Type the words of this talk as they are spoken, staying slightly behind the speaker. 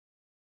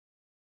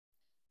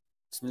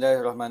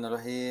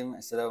Bismillahirrahmanirrahim.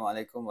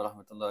 Assalamualaikum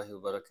warahmatullahi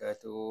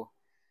wabarakatuh.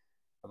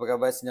 Apa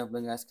khabar sedang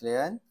pendengar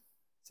sekalian?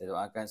 Saya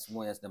doakan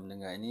semua yang sedang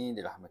mendengar ini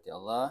dirahmati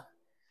Allah,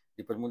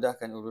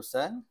 dipermudahkan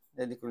urusan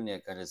dan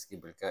dikurniakan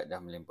rezeki berkat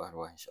dan melimpah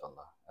ruah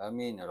insya-Allah.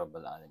 Amin ya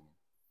rabbal alamin.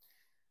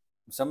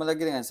 Bersama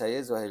lagi dengan saya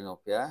Zuhail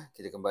Nopiah,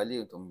 kita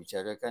kembali untuk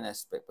membicarakan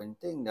aspek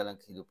penting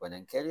dalam kehidupan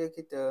dan karier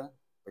kita,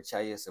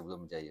 percaya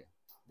sebelum berjaya.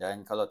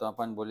 Dan kalau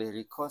tuan-tuan boleh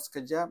recall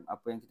sekejap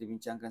apa yang kita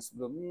bincangkan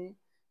sebelum ni,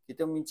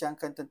 kita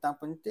membincangkan tentang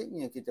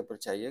pentingnya kita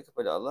percaya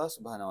kepada Allah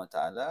Subhanahu Wa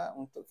Taala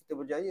untuk kita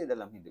berjaya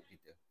dalam hidup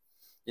kita.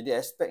 Jadi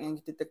aspek yang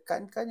kita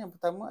tekankan yang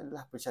pertama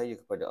adalah percaya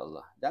kepada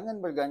Allah. Jangan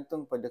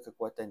bergantung pada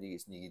kekuatan diri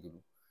sendiri dulu.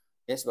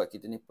 Ya, sebab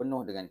kita ni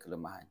penuh dengan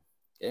kelemahan.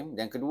 Okay?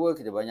 Dan kedua,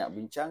 kita banyak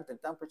bincang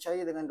tentang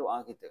percaya dengan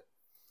doa kita.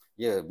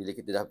 Ya, bila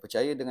kita dah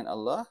percaya dengan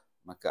Allah,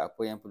 maka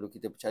apa yang perlu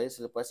kita percaya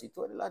selepas itu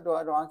adalah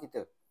doa-doa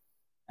kita.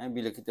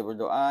 Bila kita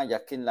berdoa,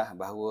 yakinlah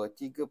bahawa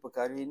 3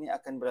 perkara ini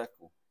akan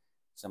berlaku.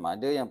 Sama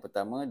ada yang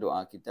pertama,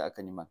 doa kita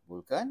akan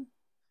dimakbulkan.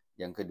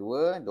 Yang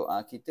kedua,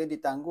 doa kita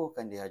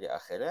ditangguhkan di hari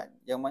akhirat.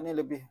 Yang mana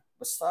lebih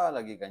besar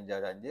lagi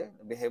ganjaran dia,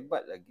 lebih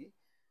hebat lagi.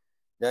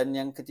 Dan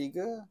yang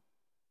ketiga,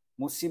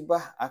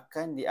 musibah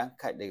akan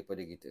diangkat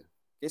daripada kita.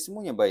 Okay,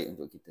 semuanya baik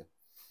untuk kita.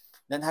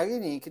 Dan hari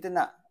ini kita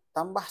nak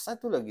tambah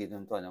satu lagi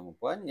tuan-tuan dan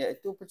puan,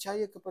 iaitu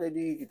percaya kepada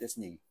diri kita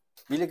sendiri.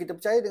 Bila kita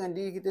percaya dengan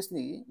diri kita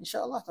sendiri,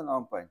 insya-Allah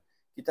tuan-tuan dan puan,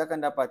 kita akan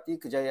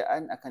dapati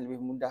kejayaan akan lebih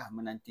mudah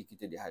menanti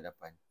kita di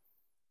hadapan.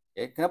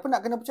 Okay. Kenapa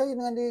nak kena percaya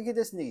dengan diri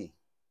kita sendiri?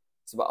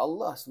 Sebab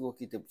Allah suruh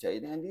kita percaya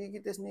dengan diri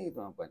kita sendiri,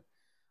 tuan-tuan.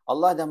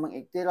 Allah dah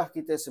mengiktiraf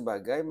kita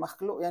sebagai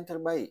makhluk yang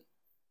terbaik.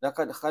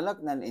 Laqad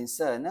khalaqnal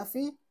insana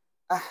fi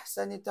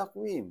ahsani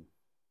taqwim.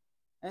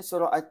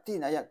 Surah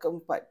At-Tin ayat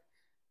keempat.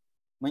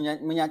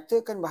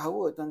 Menyatakan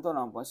bahawa, tuan-tuan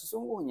dan puan,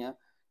 sesungguhnya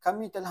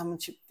kami telah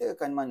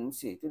menciptakan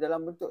manusia itu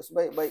dalam bentuk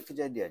sebaik-baik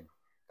kejadian.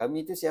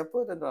 Kami itu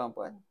siapa, tuan-tuan dan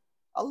puan?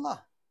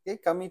 Allah. Okay?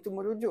 Kami itu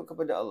merujuk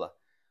kepada Allah.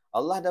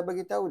 Allah dah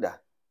bagi tahu dah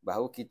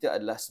bahawa kita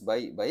adalah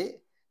sebaik-baik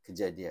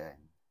kejadian.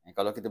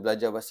 Kalau kita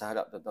belajar bahasa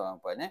Arab, tuan-tuan dan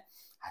puan,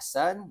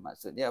 Hasan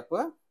maksudnya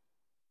apa?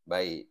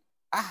 Baik.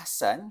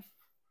 Ahsan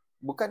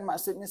bukan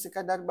maksudnya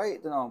sekadar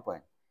baik, tuan-tuan dan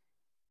puan.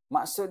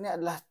 Maksudnya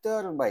adalah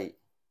terbaik.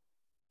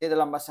 Okay,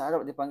 dalam bahasa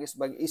Arab dipanggil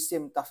sebagai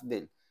isim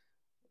tafdil.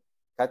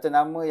 Kata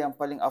nama yang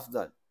paling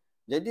afdal.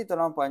 Jadi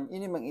tuan-tuan dan puan,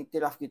 ini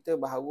mengiktiraf kita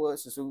bahawa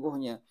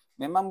sesungguhnya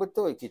memang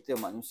betul kita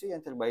manusia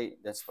yang terbaik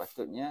dan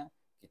sepatutnya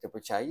kita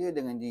percaya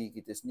dengan diri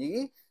kita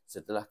sendiri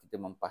setelah kita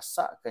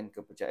mempasakkan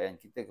kepercayaan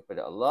kita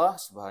kepada Allah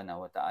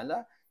Subhanahu Wa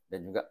Taala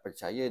dan juga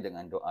percaya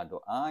dengan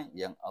doa-doa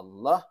yang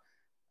Allah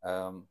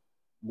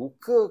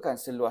bukakan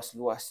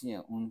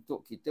seluas-luasnya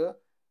untuk kita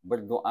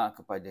berdoa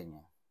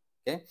kepadanya.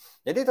 Okay?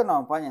 Jadi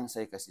tuan-tuan dan puan yang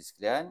saya kasih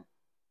sekalian,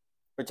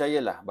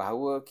 percayalah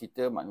bahawa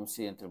kita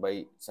manusia yang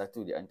terbaik,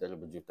 satu di antara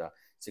berjuta.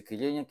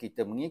 Sekiranya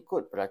kita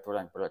mengikut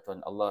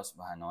peraturan-peraturan Allah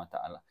Subhanahu Wa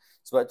Taala.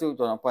 Sebab tu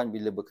tuan-tuan dan puan,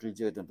 bila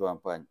bekerja tuan-tuan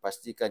dan puan,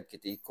 pastikan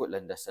kita ikut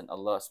landasan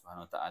Allah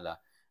Subhanahu Wa Taala.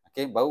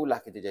 Okey, barulah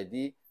kita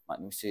jadi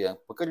manusia yang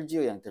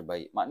pekerja yang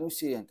terbaik,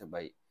 manusia yang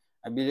terbaik.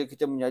 Bila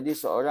kita menjadi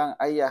seorang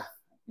ayah,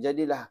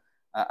 jadilah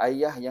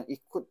ayah yang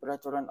ikut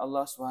peraturan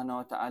Allah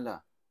Subhanahu Wa Taala.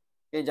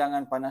 Okay,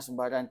 jangan panas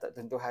sembarang tak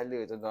tentu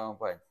hala, tuan-tuan dan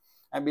puan.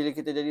 Bila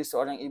kita jadi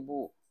seorang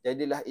ibu,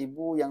 jadilah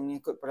ibu yang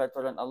mengikut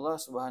peraturan Allah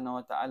Subhanahu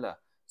Wa Taala.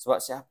 Sebab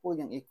siapa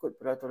yang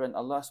ikut peraturan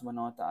Allah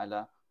Subhanahu Wa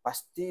Taala,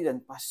 pasti dan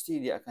pasti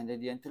dia akan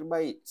jadi yang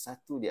terbaik,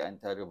 satu di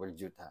antara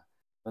berjuta.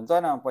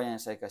 Tuan-tuan dan puan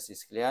yang saya kasih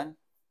sekalian,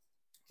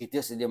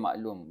 kita sedia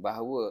maklum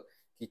bahawa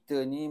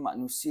kita ni,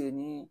 manusia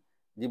ni,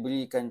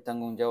 diberikan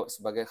tanggungjawab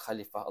sebagai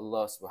khalifah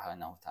Allah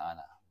Subhanahu Wa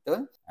Taala.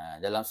 Betul?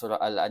 Dalam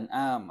surah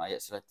Al-An'am ayat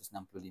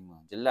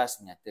 165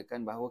 jelas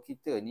menyatakan bahawa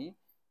kita ni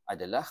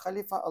adalah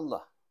khalifah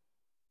Allah.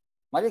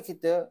 Mari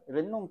kita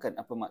renungkan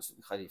apa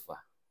maksud khalifah.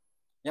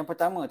 Yang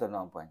pertama,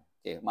 tuan-tuan dan puan,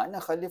 makna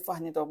khalifah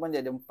ni, tuan-tuan,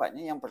 dia ada 4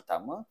 ni. Yang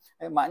pertama,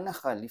 makna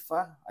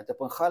khalifah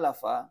ataupun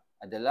khalafah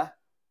adalah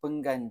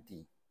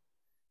pengganti.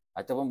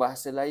 Ataupun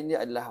bahasa lain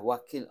dia adalah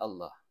wakil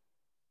Allah.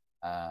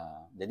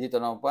 Jadi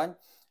tuan-tuan dan puan,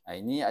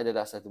 ini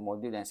adalah satu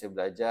modul yang saya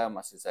belajar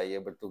masa saya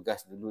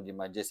bertugas dulu di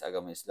Majlis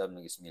Agama Islam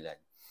Negeri Sembilan.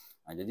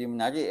 Jadi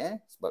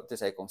menarik, sebab itu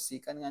saya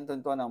kongsikan dengan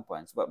tuan-tuan dan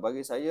puan. Sebab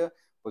bagi saya,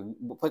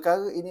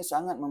 perkara ini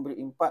sangat memberi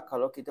impak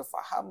kalau kita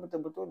faham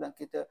betul-betul dan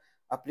kita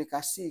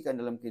aplikasikan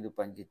dalam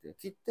kehidupan kita.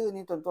 Kita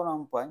ni, tuan-tuan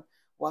dan puan,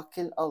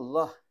 wakil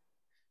Allah.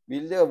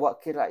 Bila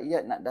wakil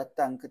rakyat nak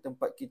datang ke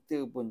tempat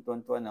kita pun,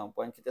 tuan-tuan dan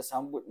puan, kita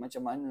sambut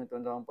macam mana,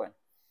 tuan-tuan dan puan?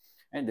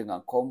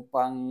 Dengan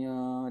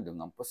kompangnya,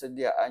 dengan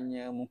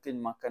persediaannya, mungkin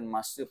makan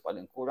masa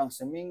paling kurang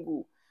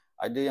seminggu.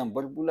 Ada yang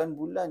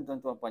berbulan-bulan,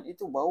 tuan-tuan puan.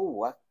 Itu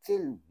baru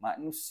wakil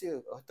manusia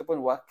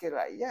ataupun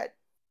wakil rakyat.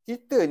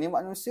 Kita ni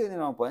manusia ni,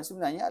 tuan-tuan puan,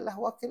 sebenarnya adalah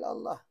wakil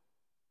Allah.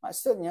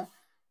 Maksudnya,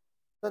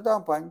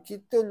 tuan-tuan puan,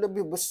 kita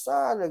lebih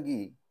besar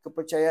lagi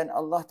kepercayaan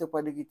Allah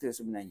kepada kita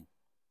sebenarnya.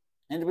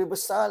 Yang lebih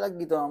besar lagi,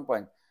 tuan-tuan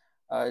puan,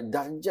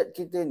 darjat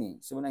kita ni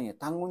sebenarnya,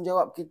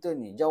 tanggungjawab kita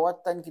ni,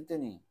 jawatan kita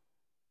ni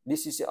di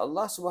sisi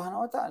Allah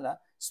Subhanahu Wa Taala,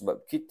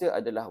 sebab kita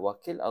adalah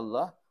wakil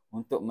Allah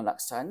untuk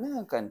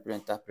melaksanakan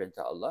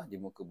perintah-perintah Allah di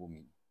muka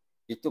bumi.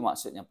 Itu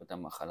maksud yang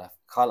pertama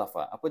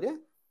khalafah. Apa dia?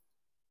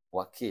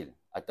 Wakil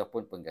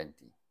ataupun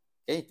pengganti.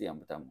 Okay, itu yang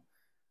pertama.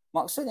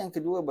 Maksud yang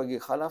kedua bagi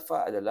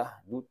khalafah adalah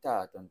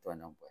duta, tuan-tuan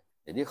dan puan.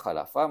 Jadi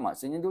khalafah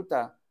maksudnya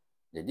duta.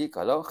 Jadi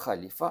kalau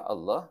khalifah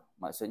Allah,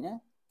 maksudnya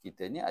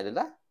kita ni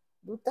adalah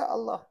duta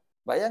Allah.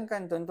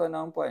 Bayangkan tuan-tuan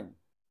dan puan,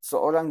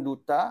 seorang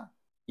duta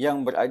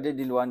yang berada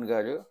di luar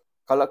negara,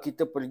 kalau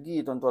kita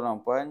pergi tuan-tuan dan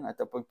puan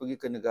ataupun pergi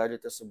ke negara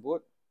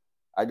tersebut,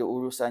 ada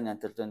urusan yang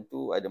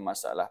tertentu, ada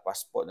masalah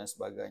pasport dan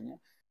sebagainya,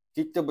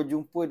 kita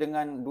berjumpa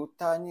dengan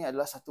duta ni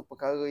adalah satu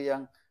perkara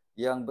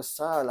yang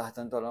besarlah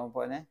tuan-tuan dan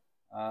puan.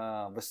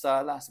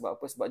 Besarlah sebab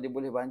apa? Sebab dia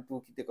boleh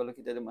bantu kita kalau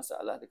kita ada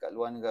masalah dekat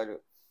luar negara.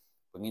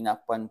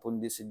 Penginapan pun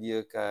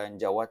disediakan,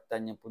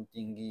 jawatannya pun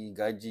tinggi,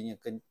 gajinya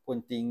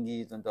pun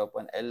tinggi, tuan-tuan dan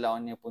puan,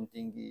 allowance-nya pun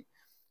tinggi.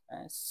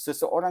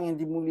 Seseorang yang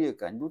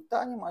dimuliakan,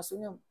 duta ni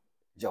maksudnya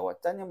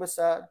jawatannya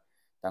besar,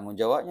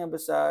 tanggungjawabnya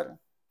besar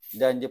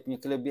dan dia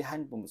punya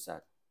kelebihan pun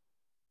besar.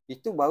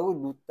 Itu baru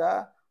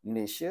duta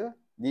Malaysia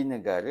di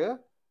negara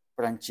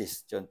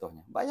Perancis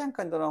contohnya.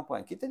 Bayangkan tuan-tuan dan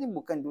puan, kita ni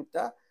bukan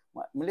duta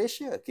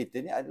Malaysia,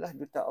 kita ni adalah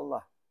duta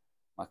Allah.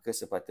 Maka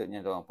sepatutnya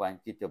tuan-tuan dan puan,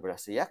 kita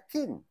berasa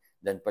yakin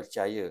dan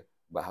percaya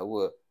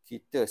bahawa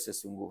kita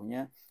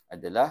sesungguhnya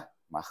adalah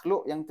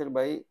makhluk yang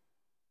terbaik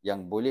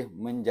yang boleh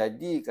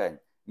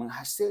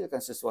menghasilkan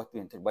sesuatu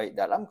yang terbaik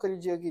dalam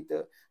kerja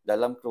kita,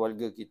 dalam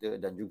keluarga kita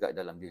dan juga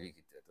dalam diri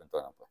kita,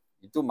 tuan-tuan dan puan.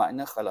 Itu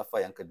makna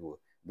khalafah yang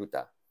kedua,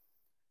 duta.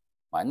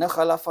 Makna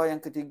khalafah yang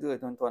ketiga,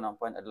 tuan-tuan dan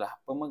puan,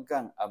 adalah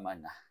pemegang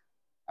amanah.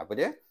 Apa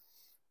dia?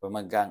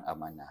 Pemegang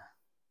amanah.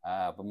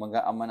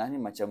 Pemegang amanah ni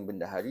macam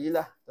bendahari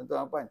lah,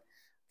 tuan-tuan dan puan.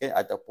 Okay,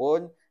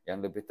 ataupun yang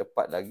lebih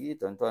tepat lagi,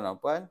 tuan-tuan dan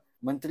puan,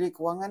 Menteri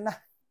Kewangan lah.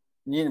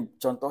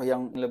 Ini contoh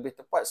yang lebih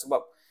tepat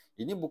sebab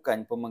ini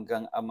bukan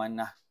pemegang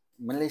amanah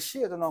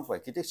Malaysia, tuan-tuan dan puan.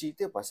 Kita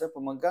cerita pasal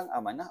pemegang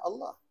amanah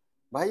Allah.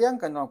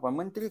 Bayangkan tuan-tuan dan puan,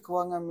 Menteri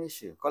Kewangan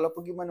Malaysia, kalau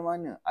pergi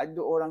mana-mana,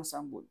 ada orang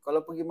sambut.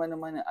 Kalau pergi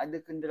mana-mana, ada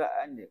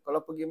kenderaan dia.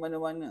 Kalau pergi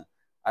mana-mana,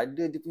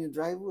 ada dia punya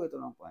driver,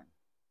 tuan-tuan dan puan.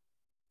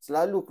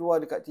 Selalu keluar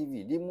dekat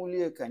TV,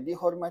 dimuliakan,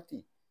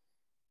 dihormati.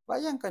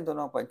 Bayangkan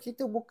tuan-tuan dan puan,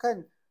 kita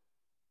bukan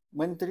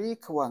Menteri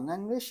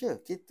Kewangan Malaysia.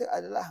 Kita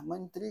adalah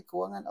Menteri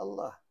Kewangan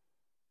Allah.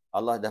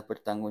 Allah dah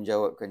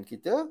bertanggungjawabkan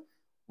kita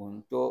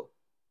untuk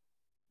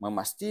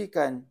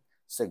memastikan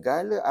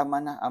segala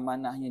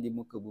amanah-amanahnya di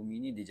muka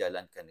bumi ini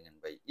dijalankan dengan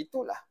baik.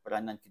 Itulah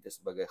peranan kita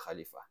sebagai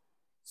khalifah.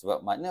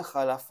 Sebab makna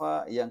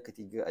khalifah yang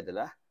ketiga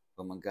adalah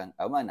pemegang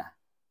amanah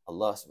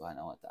Allah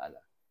Subhanahu Wa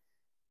Taala.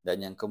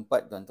 Dan yang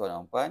keempat, tuan-tuan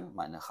dan puan,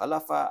 makna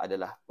khalifah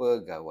adalah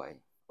pegawai.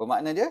 Apa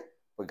makna dia?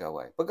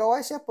 Pegawai.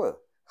 Pegawai siapa?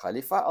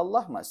 Khalifah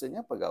Allah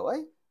maksudnya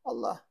pegawai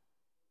Allah.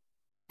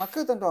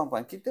 Maka tuan-tuan dan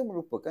puan, kita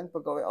merupakan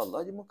pegawai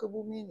Allah di muka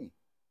bumi ini.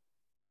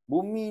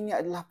 Bumi ini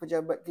adalah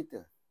pejabat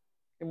kita.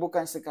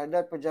 Bukan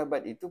sekadar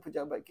pejabat itu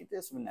pejabat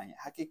kita sebenarnya.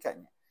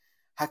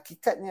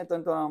 Hakikatnya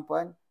tuan-tuan dan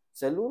puan,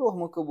 seluruh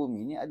muka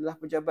bumi ini adalah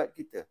pejabat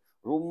kita.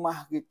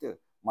 Rumah kita,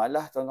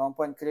 malah tuan-tuan dan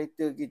puan,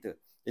 kereta kita.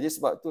 Jadi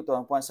sebab tu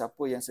tuan-tuan dan puan,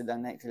 siapa yang sedang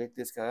naik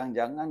kereta sekarang,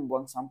 jangan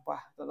buang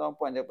sampah tuan-tuan dan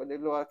puan daripada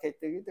luar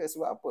kereta kita.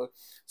 Sebab apa?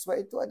 Sebab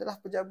itu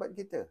adalah pejabat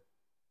kita.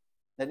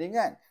 Dan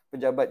ingat,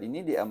 pejabat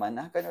ini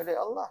diamanahkan oleh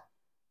Allah.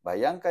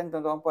 Bayangkan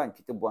tuan-tuan dan puan,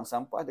 kita buang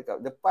sampah dekat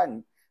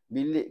depan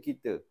bilik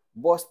kita.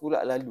 Bos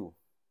pula lalu.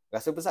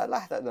 Rasa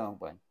bersalah tak tuan-tuan dan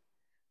puan?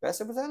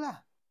 Rasa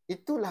bersalah.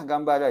 Itulah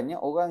gambarannya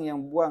orang yang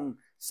buang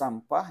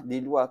sampah di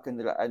luar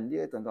kenderaan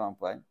dia, tuan-tuan dan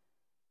puan.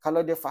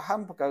 Kalau dia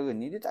faham perkara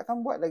ni, dia tak akan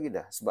buat lagi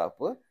dah. Sebab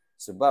apa?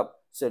 Sebab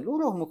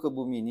seluruh muka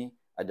bumi ni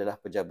adalah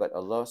pejabat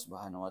Allah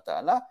Subhanahu Wa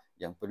Taala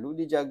yang perlu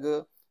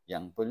dijaga,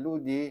 yang perlu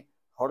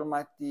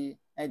dihormati,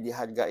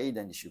 dihargai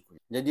dan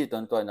disyukuri. Jadi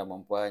tuan-tuan dan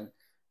puan,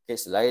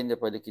 selain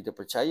daripada kita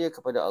percaya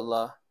kepada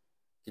Allah,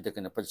 kita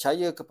kena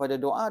percaya kepada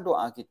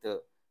doa-doa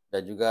kita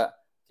dan juga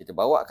kita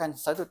bawakan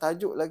satu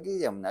tajuk lagi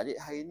yang menarik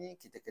hari ini,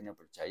 kita kena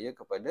percaya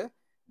kepada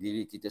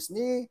diri kita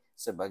sendiri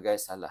sebagai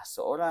salah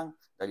seorang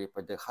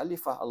daripada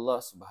khalifah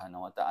Allah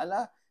Subhanahu Wa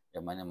Taala.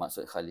 Yang mana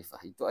maksud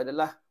khalifah itu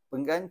adalah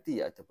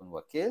pengganti ataupun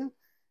wakil.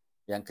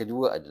 Yang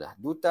kedua adalah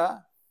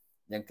duta.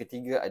 Yang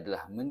ketiga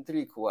adalah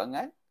menteri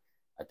kewangan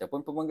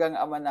ataupun pemegang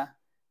amanah.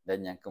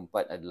 Dan yang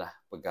keempat adalah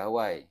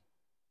pegawai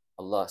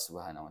Allah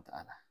Subhanahu Wa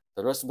Taala.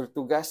 Terus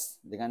bertugas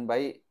dengan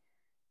baik,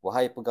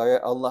 wahai pegawai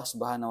Allah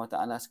Subhanahu Wa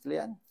Taala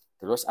sekalian.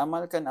 Terus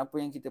amalkan apa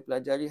yang kita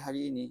pelajari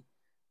hari ini.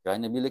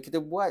 Kerana bila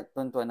kita buat,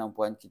 tuan-tuan dan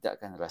puan, kita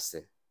akan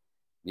rasa.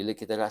 Bila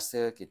kita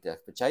rasa, kita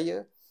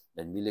percaya.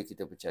 Dan bila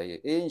kita percaya,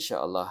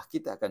 insya-Allah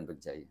kita akan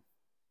berjaya.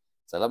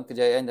 Salam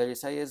kejayaan dari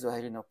saya,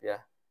 Zuhairi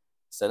Nopiah.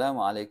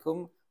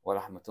 Assalamualaikum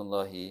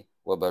warahmatullahi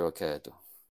wabarakatuh.